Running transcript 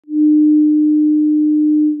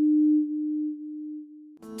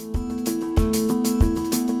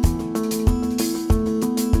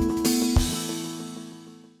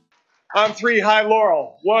On three, hi,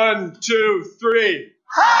 Loral. 1, 2, 3.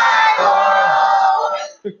 Hi,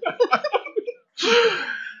 Loral!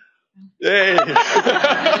 Hey.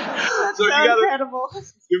 So incredible.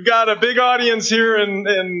 You've got a big audience here at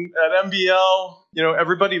MBL. You know,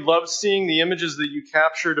 everybody loves seeing the images that you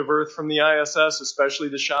captured of Earth from the ISS, especially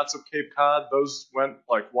the shots of Cape Cod. Those went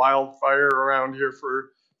like wildfire around here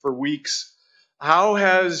for weeks. How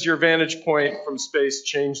has your vantage point from space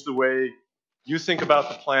changed the way you think about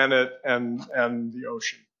the planet and the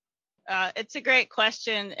ocean? It's a great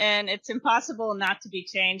question, and it's impossible not to be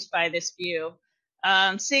changed by this view.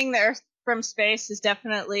 Seeing the Earth from space has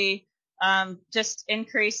definitely just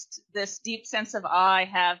increased this deep sense of awe I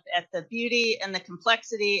have at the beauty and the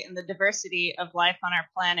complexity and the diversity of life on our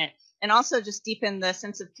planet, and also just deepened the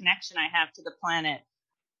sense of connection I have to the planet.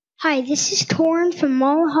 Hi, this is Torrin from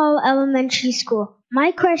Woods Hole Elementary School.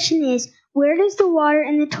 My question is, where does the water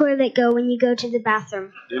in the toilet go when you go to the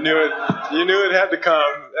bathroom? You knew it. You knew it had to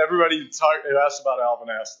come. Everybody asked about Alvin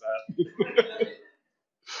asked that.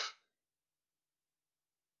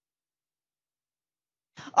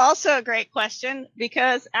 Also a great question,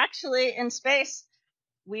 because actually in space,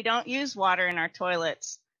 we don't use water in our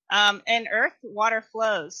toilets. In Earth, water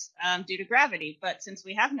flows due to gravity, but since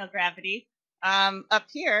we have no gravity, up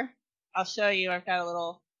here, I'll show you, I've got a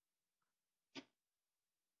little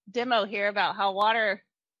demo here about how water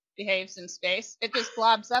behaves in space. It just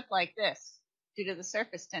globs up like this due to the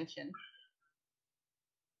surface tension.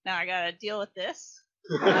 Now I gotta deal with this.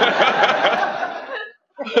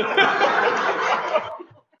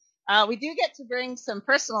 We do get to bring some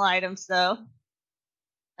personal items, though.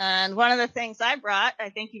 And one of the things I brought, I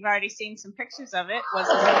think you've already seen some pictures of it, was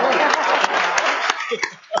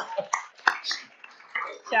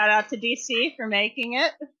shout out to DC for making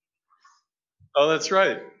it. Oh, that's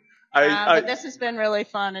right. But this has been really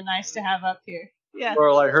fun and nice to have up here. Yeah.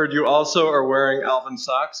 Loral, I heard you also are wearing Alvin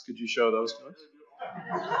socks. Could you show those to us?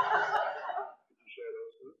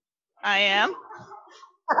 I am.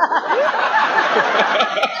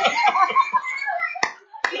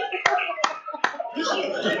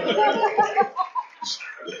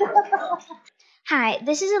 Hi,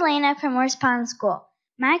 this is Elena from Morse Pond School.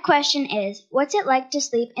 My question is, what's it like to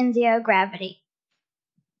sleep in zero gravity?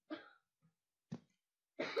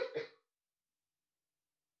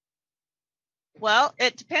 Well,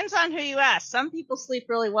 it depends on who you ask. Some people sleep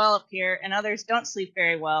really well up here, and others don't sleep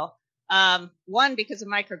very well. One, because of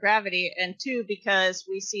microgravity, and two, because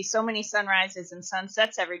we see so many sunrises and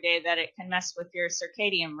sunsets every day that it can mess with your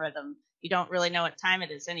circadian rhythm. You don't really know what time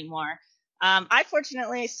it is anymore. I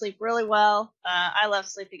fortunately sleep really well. I love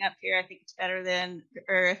sleeping up here. I think it's better than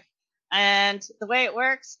Earth. And the way it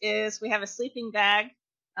works is we have a sleeping bag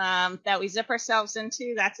that we zip ourselves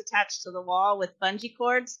into. That's attached to the wall with bungee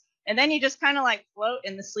cords. And then you just kind of like float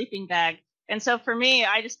in the sleeping bag. And so for me,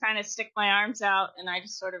 I just kind of stick my arms out and I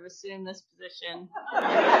just sort of assume this position.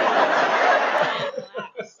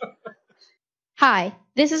 Hi,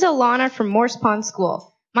 this is Alana from Morse Pond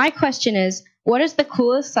School. My question is, what is the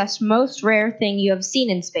coolest / most rare thing you have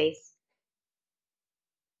seen in space?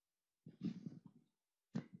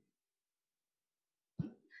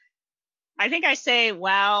 I think I say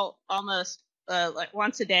wow almost like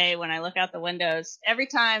once a day when I look out the windows. Every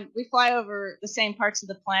time we fly over the same parts of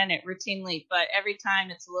the planet routinely, but every time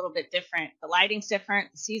it's a little bit different. The lighting's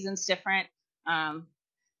different, the season's different,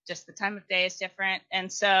 just the time of day is different. And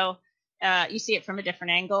so you see it from a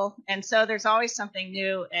different angle. And so there's always something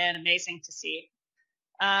new and amazing to see.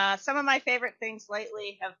 Some of my favorite things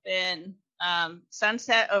lately have been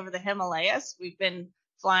sunset over the Himalayas. We've been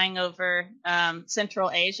flying over Central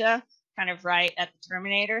Asia, kind of right at the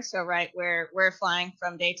terminator, so right where we're flying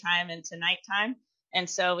from daytime into nighttime. And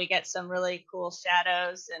so we get some really cool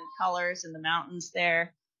shadows and colors in the mountains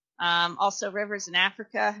there. Also, rivers in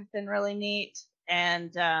Africa have been really neat.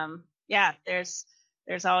 And yeah, there's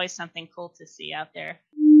always something cool to see out there.